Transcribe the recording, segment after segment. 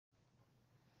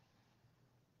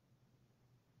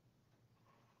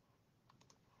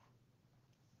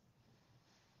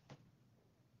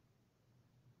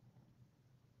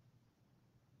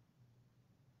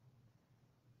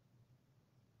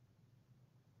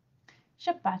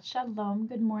Shabbat Shalom.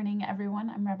 Good morning, everyone.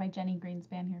 I'm Rabbi Jenny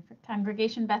Greenspan here for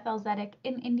Congregation Beth-El Zedek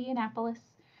in Indianapolis.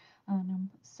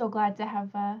 I'm so glad to have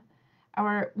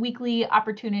our weekly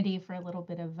opportunity for a little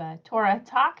bit of Torah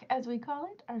Talk, as we call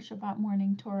it, our Shabbat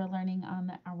morning Torah learning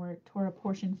on our Torah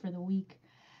portion for the week.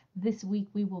 This week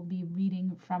we will be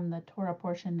reading from the Torah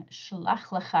portion, Shlach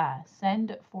Lecha,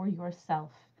 send for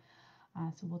yourself.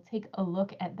 So we'll take a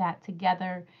look at that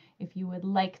together. If you would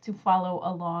like to follow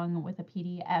along with a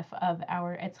PDF of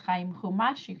our Etz Chaim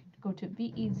Chumash, you can go to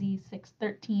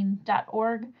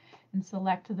bez613.org and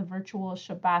select the virtual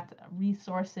Shabbat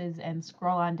resources and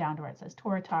scroll on down to where it says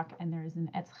Torah Talk, and there is an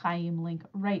Etz Chaim link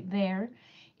right there.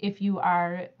 If you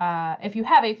have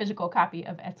a physical copy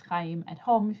of Etz Chaim at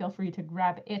home, feel free to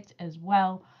grab it as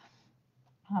well,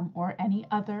 or any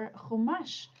other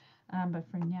Chumash. But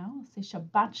for now, I'll say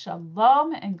Shabbat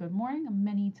Shalom and good morning.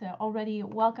 Many to already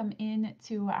welcome in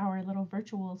to our little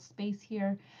virtual space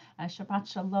here. Shabbat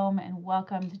Shalom and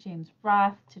welcome to James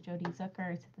Roth, to Jody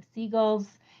Zucker, to the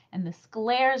Seagulls and the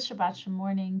Sclares. Shabbat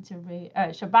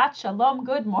Shalom,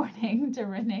 good morning to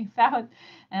Renee Fout,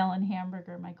 Ellen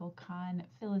Hamburger, Michael Kahn,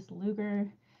 Phyllis Luger,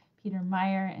 Peter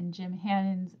Meyer, and Jim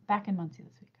Hannons back in Muncie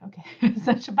this week. Okay,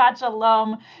 so Shabbat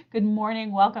Shalom. Good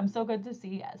morning. Welcome. So good to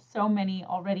see so many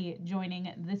already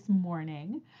joining this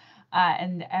morning.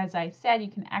 And as I said,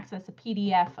 you can access a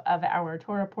PDF of our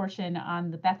Torah portion on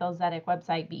the Beth-El Zedek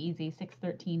website,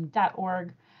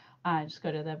 bez613.org. Just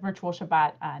go to the virtual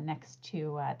Shabbat next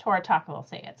to Torah Talk. We'll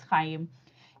say it's Chaim.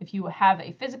 If you have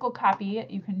a physical copy,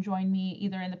 you can join me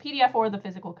either in the PDF or the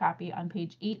physical copy on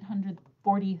page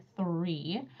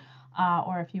 843.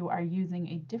 Or if you are using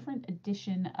a different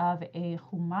edition of a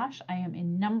Chumash, I am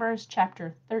in Numbers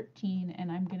chapter 13,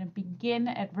 and I'm going to begin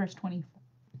at verse 25,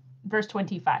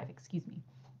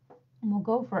 And we'll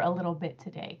go for a little bit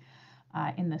today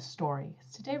in this story.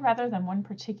 Today, rather than one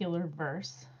particular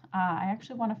verse, I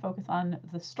actually want to focus on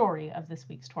the story of this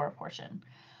week's Torah portion.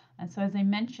 And so, as I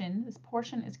mentioned, this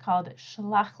portion is called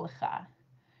Shlach Lecha,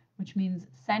 which means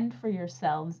send for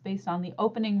yourselves, based on the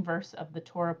opening verse of the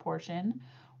Torah portion,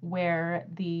 where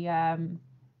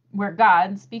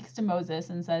God speaks to Moses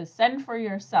and says, "Send for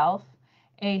yourself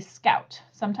a scout."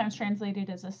 Sometimes translated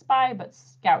as a spy, but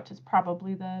scout is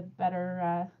probably the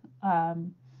better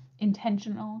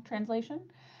intentional translation.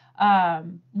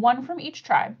 One from each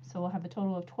tribe, so we'll have a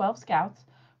total of 12 scouts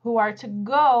who are to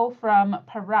go from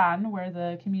Paran, where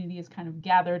the community is kind of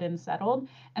gathered and settled,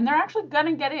 and they're actually going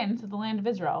to get into the land of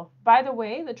Israel. By the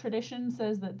way, the tradition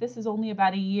says that this is only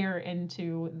about a year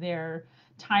into their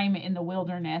time in the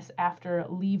wilderness after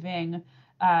leaving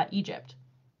Egypt.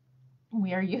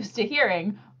 We are used to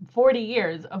hearing 40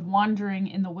 years of wandering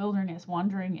in the wilderness,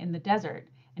 wandering in the desert.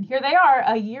 And here they are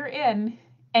a year in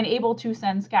and able to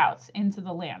send scouts into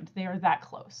the land. They are that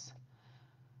close.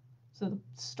 So the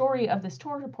story of this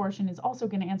Torah portion is also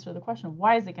going to answer the question of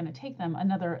why is it going to take them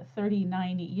another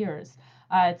 39 years.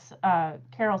 It's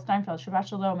Carol Steinfeld, Shabbat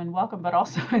Shalom and welcome, but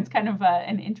also it's kind of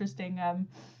an interesting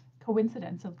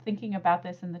coincidence of thinking about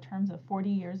this in the terms of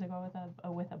 40 years ago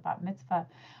with a bat mitzvah,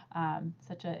 and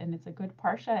it's a good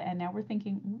parsha, and now we're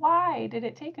thinking, why did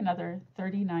it take another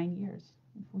 39 years?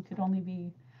 If we could only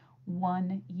be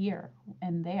 1 year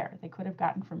and there. They could have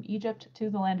gotten from Egypt to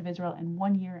the land of Israel in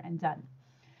 1 year and done.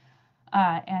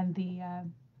 And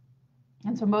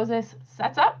so Moses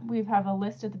sets up. We have a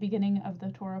list at the beginning of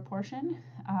the Torah portion,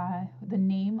 the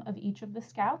name of each of the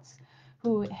scouts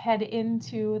who head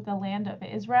into the land of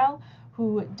Israel,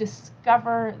 who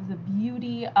discover the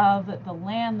beauty of the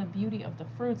land, the beauty of the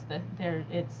fruits.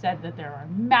 It's said that there are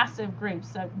massive grapes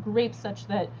such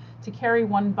that to carry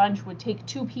one bunch would take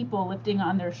 2 people lifting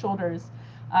on their shoulders.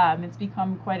 It's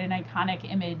become quite an iconic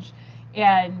image,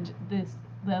 and they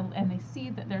see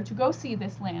that they're to go see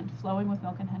this land flowing with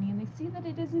milk and honey, and they see that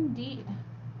it is indeed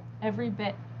every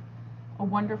bit a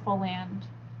wonderful land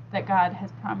that God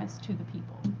has promised to the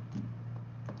people.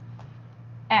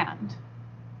 And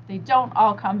they don't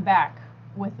all come back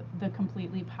with the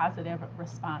completely positive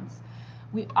response.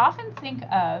 We often think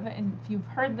of, and if you've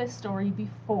heard this story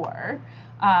before,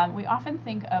 we often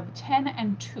think of 10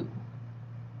 and 2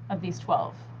 of these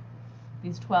 12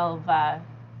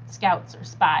 scouts or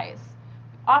spies.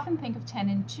 Often think of 10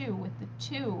 and 2, with the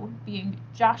 2 being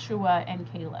Joshua and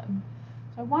Caleb.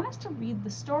 So I want us to read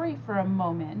the story for a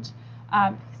moment,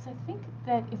 because I think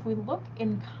that if we look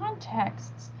in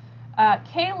contexts,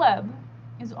 Caleb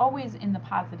is always in the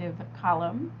positive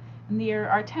column, and there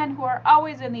are 10 who are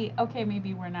always in the, okay,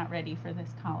 maybe we're not ready for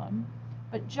this column.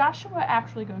 But Joshua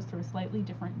actually goes through a slightly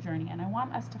different journey, and I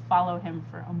want us to follow him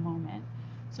for a moment.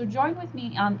 So join with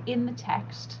me in the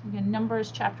text, again,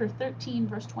 Numbers chapter 13,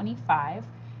 verse 25.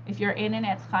 If you're in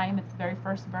Etz Chaim, it's the very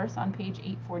first verse on page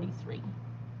 843.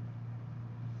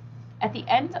 At the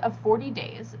end of 40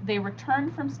 days, they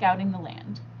returned from scouting the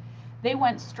land. They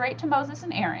went straight to Moses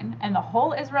and Aaron and the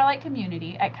whole Israelite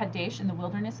community at Kadesh in the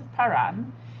wilderness of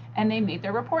Paran, and they made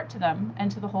their report to them and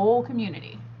to the whole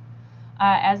community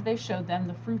as they showed them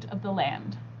the fruit of the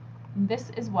land. This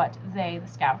is what they, the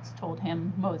scouts, told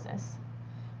him, Moses.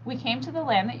 We came to the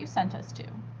land that you sent us to.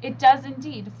 It does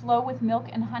indeed flow with milk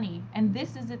and honey, and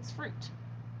this is its fruit.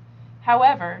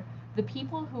 However, the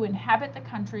people who inhabit the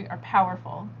country are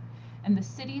powerful, and the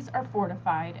cities are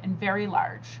fortified and very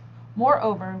large.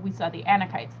 Moreover, we saw the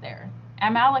Anakites there.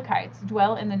 Amalekites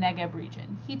dwell in the Negev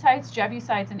region. Hittites,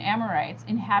 Jebusites, and Amorites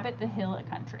inhabit the hill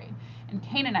country, and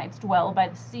Canaanites dwell by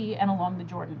the sea and along the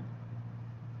Jordan.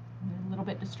 I'm a little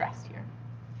bit distressed here.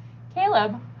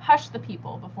 Caleb hushed the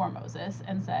people before Moses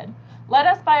and said, Let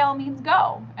us by all means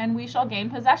go, and we shall gain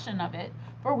possession of it,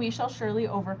 for we shall surely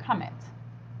overcome it.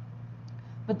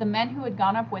 But the men who had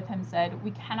gone up with him said,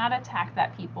 We cannot attack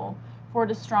that people, for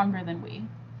it is stronger than we.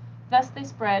 Thus they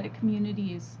spread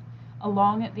calamities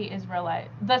along the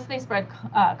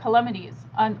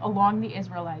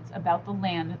Israelites about the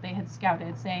land that they had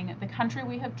scouted, saying, The country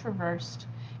we have traversed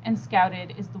and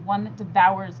scouted is one that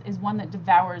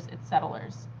devours its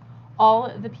settlers.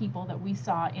 All the people that we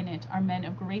saw in it are men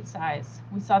of great size.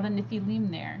 We saw the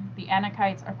Nephilim there. The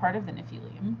Anakites are part of the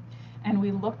Nephilim. And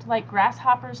we looked like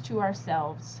grasshoppers to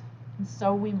ourselves, and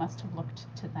so we must have looked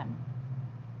to them.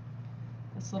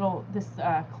 This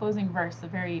closing verse, a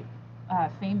very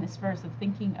famous verse of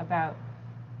thinking about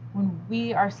when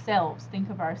we ourselves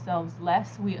think of ourselves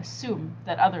less, we assume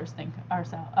that others think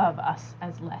of us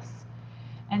as less.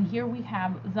 And here we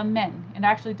have the men. It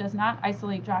actually does not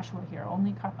isolate Joshua here.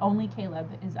 Only Caleb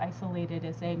is isolated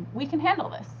as saying, we can handle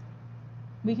this.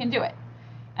 We can do it.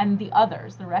 And the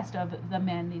others, the rest of the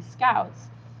men, these scouts,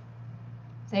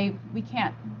 say, we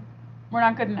can't. We're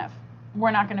not good enough.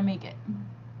 We're not going to make it.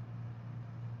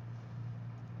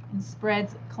 And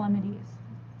spreads calamities,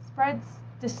 spreads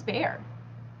despair.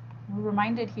 We're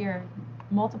reminded here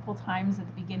multiple times at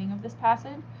the beginning of this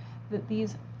passage that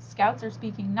these scouts are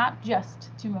speaking not just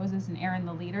to Moses and Aaron,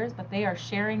 the leaders, but they are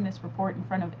sharing this report in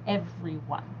front of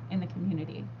everyone in the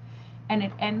community. And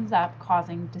it ends up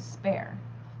causing despair.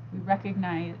 We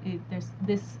recognize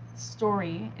this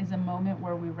story is a moment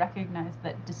where we recognize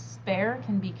that despair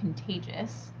can be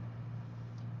contagious,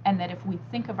 and that if we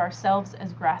think of ourselves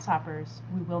as grasshoppers,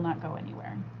 we will not go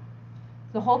anywhere.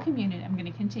 The whole community, I'm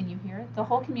going to continue here, the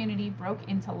whole community broke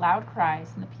into loud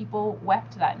cries, and the people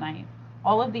wept that night.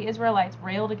 All of the Israelites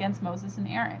railed against Moses and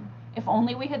Aaron. If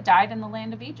only we had died in the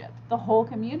land of Egypt, the whole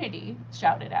community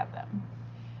shouted at them.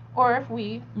 Or if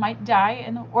only we might die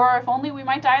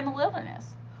in the wilderness.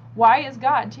 Why is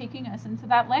God taking us into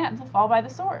that land to fall by the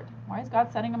sword? Why is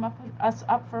God setting us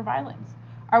up for violence?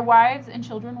 Our wives and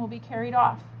children will be carried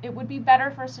off. It would be better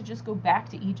for us to just go back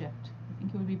to Egypt. I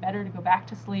think it would be better to go back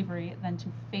to slavery than to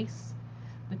face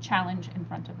the challenge in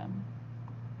front of him.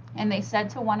 And they said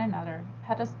to one another,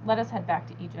 Let us head back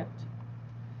to Egypt.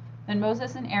 Then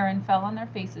Moses and Aaron fell on their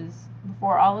faces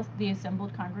before all of the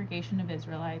assembled congregation of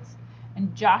Israelites,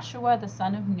 and Joshua the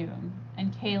son of Nun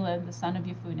and Caleb the son of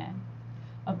Jephunneh,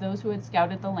 of those who had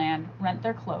scouted the land, rent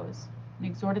their clothes and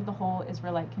exhorted the whole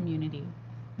Israelite community.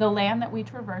 The land that we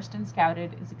traversed and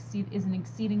scouted is an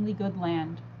exceedingly good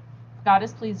land. If God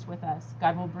is pleased with us,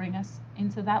 God will bring us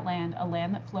into that land, a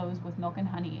land that flows with milk and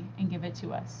honey, and give it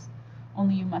to us.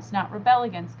 Only you must not rebel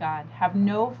against God. Have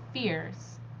no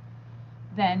fears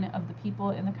then of the people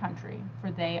in the country, for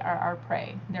they are our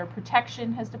prey. Their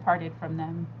protection has departed from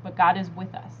them, but God is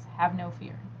with us. Have no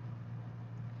fear.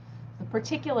 The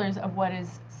particulars of what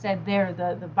is said there,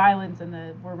 the violence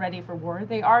and we're ready for war,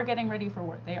 they are getting ready for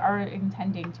war. They are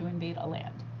intending to invade a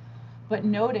land. But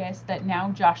notice that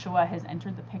now Joshua has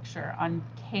entered the picture on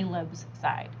Caleb's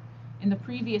side. In the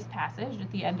previous passage,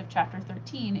 at the end of chapter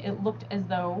 13, it looked as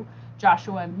though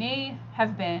Joshua may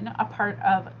have been a part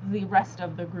of the rest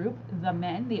of the group, the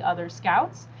men, the other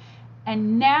scouts.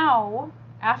 And now,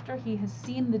 after he has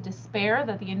seen the despair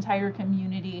that the entire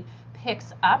community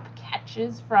picks up,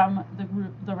 catches from the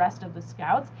group, the rest of the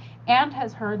scouts, and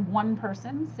has heard one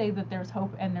person say that there's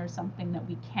hope and there's something that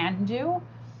we can do,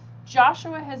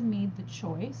 Joshua has made the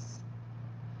choice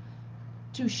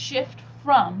to shift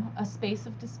from a space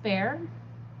of despair,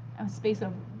 a space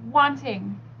of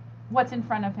wanting what's in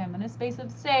front of him, and a space of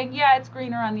saying, yeah, it's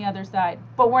greener on the other side,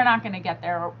 but we're not going to get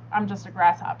there. I'm just a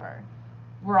grasshopper.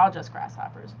 We're all just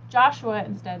grasshoppers. Joshua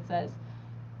instead says,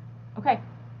 okay,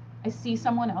 I see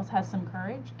someone else has some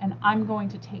courage, and I'm going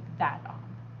to take that on.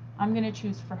 I'm going to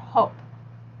choose for hope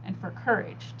and for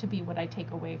courage to be what I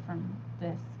take away from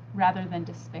this rather than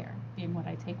despair, being what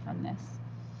I take from this.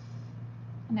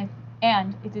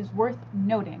 And it is worth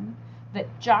noting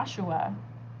that Joshua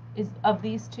is, of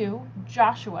these two,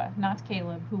 Joshua, not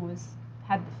Caleb, who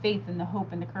had the faith and the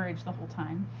hope and the courage the whole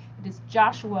time. It is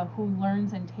Joshua who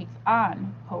learns and takes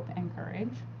on hope and courage,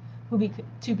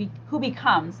 who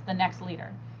becomes the next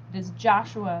leader. It is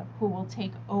Joshua who will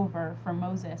take over for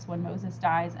Moses when Moses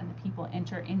dies and the people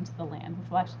enter into the land, which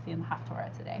we'll actually see in the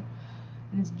Haftorah today.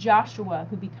 It is Joshua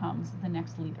who becomes the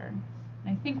next leader.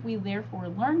 And I think we therefore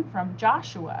learn from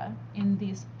Joshua in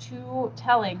these two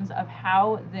tellings of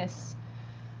how this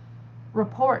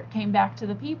report came back to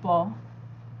the people.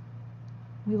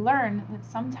 We learn that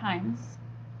sometimes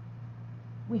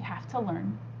we have to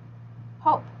learn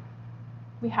hope.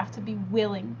 We have to be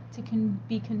willing to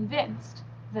be convinced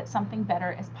that something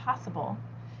better is possible.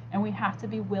 And we have to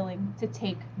be willing to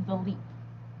take the leap.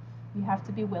 We have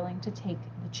to be willing to take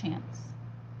the chance.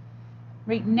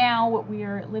 Right now, what we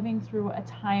are living through a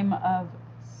time of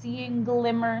seeing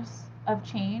glimmers of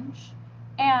change,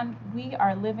 and we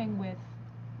are living with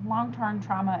long-term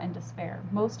trauma and despair.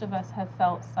 Most of us have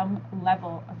felt some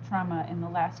level of trauma in the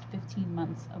last 15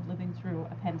 months of living through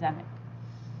a pandemic.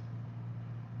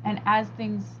 And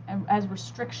as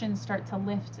restrictions start to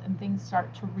lift and things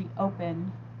start to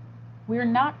reopen, we're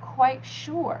not quite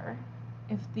sure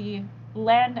if the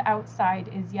land outside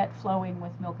is yet flowing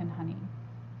with milk and honey.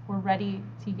 We're ready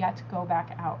to yet go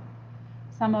back out.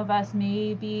 Some of us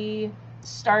may be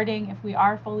starting, if we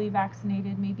are fully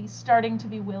vaccinated, maybe starting to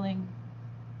be willing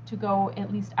to go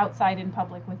at least outside in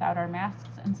public without our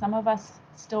masks. And some of us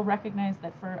still recognize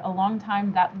that for a long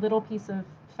time, that little piece of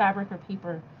fabric or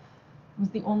paper was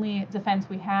the only defense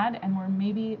we had, and we're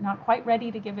maybe not quite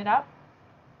ready to give it up,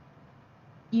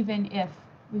 even if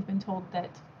we've been told that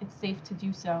it's safe to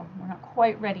do so. We're not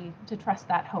quite ready to trust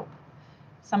that hope.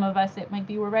 Some of us, it might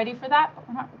be we're ready for that, but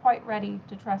we're not quite ready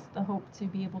to trust the hope to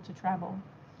be able to travel.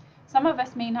 Some of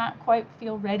us may not quite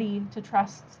feel ready to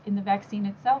trust in the vaccine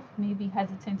itself, may be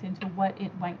hesitant into what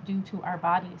it might do to our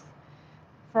bodies.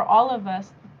 For all of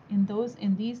us,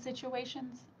 in these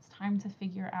situations, it's time to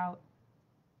figure out,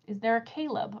 is there a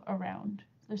Caleb around?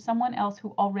 Is there someone else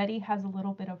who already has a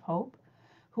little bit of hope,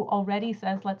 who already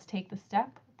says, let's take the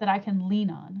step, that I can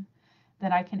lean on,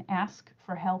 that I can ask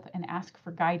for help and ask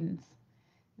for guidance?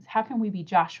 How can we be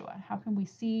Joshua? How can we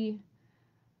see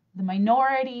the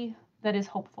minority that is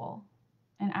hopeful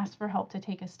and ask for help to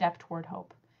take a step toward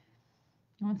hope?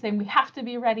 I'm not saying we have to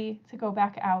be ready to go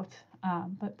back out,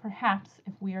 but perhaps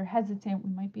if we are hesitant,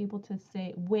 we might be able to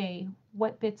weigh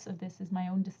what bits of this is my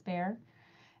own despair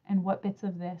and what bits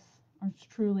of this are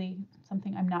truly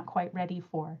something I'm not quite ready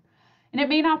for. And it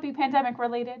may not be pandemic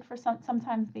related. For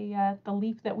sometimes the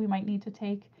leap that we might need to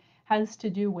take has to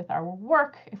do with our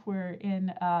work. If we're in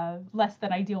a less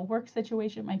than ideal work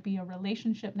situation, it might be a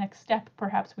relationship next step.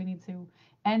 Perhaps we need to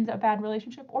end a bad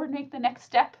relationship or make the next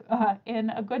step in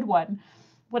a good one.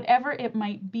 Whatever it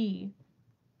might be,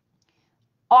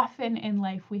 often in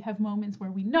life we have moments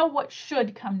where we know what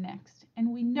should come next,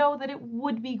 and we know that it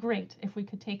would be great if we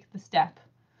could take the step.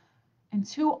 And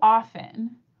too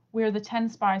often, we're the 10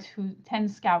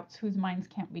 scouts whose minds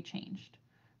can't be changed,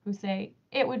 who say,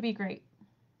 it would be great.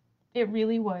 It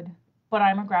really would, but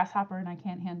I'm a grasshopper and I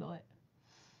can't handle it.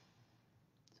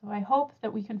 So I hope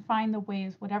that we can find the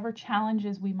ways, whatever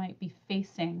challenges we might be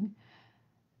facing,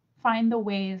 find the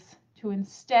ways to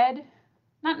instead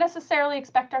not necessarily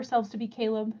expect ourselves to be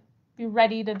Caleb, be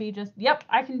ready to be just, yep,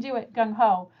 I can do it,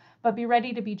 gung-ho, but be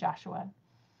ready to be Joshua.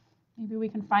 Maybe we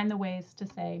can find the ways to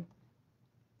say,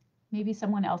 maybe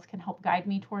someone else can help guide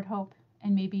me toward hope,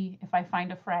 and maybe if I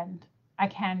find a friend, I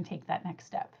can take that next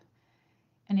step.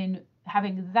 And in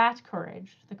having that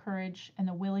courage, the courage and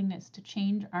the willingness to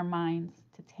change our minds,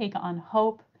 to take on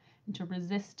hope, and to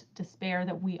resist despair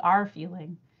that we are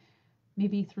feeling,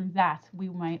 maybe through that we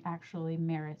might actually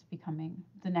merit becoming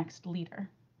the next leader,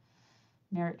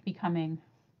 merit becoming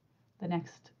the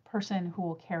next person who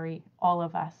will carry all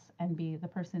of us and be the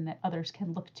person that others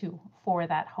can look to for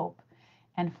that hope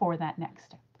and for that next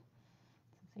step.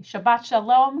 Say Shabbat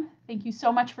Shalom. Thank you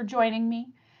so much for joining me.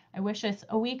 I wish us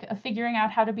a week of figuring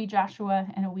out how to be Joshua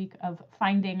and a week of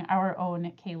finding our own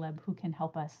Caleb who can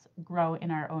help us grow in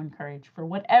our own courage for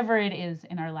whatever it is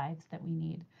in our lives that we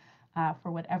need,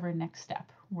 for whatever next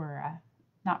step we're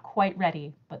not quite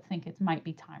ready, but think it might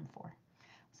be time for.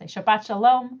 Say Shabbat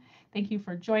Shalom. Thank you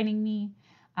for joining me.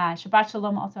 Shabbat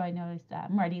Shalom. Also, I noticed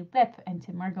Marty Lip and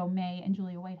to Margot May and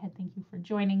Julia Whitehead. Thank you for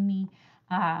joining me.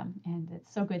 And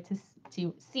it's so good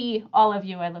to see all of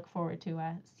you. I look forward to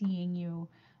seeing you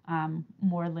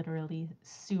more literally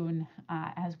soon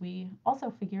as we also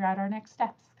figure out our next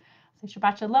steps. Say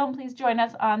Shabbat Shalom. Please join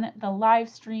us on the live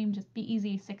stream. Just be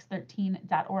easy,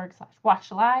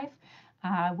 613.org/watch live,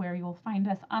 where you will find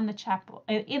us on the chapel,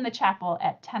 in the chapel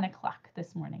at 10 o'clock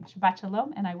this morning. Shabbat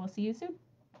Shalom, and I will see you soon.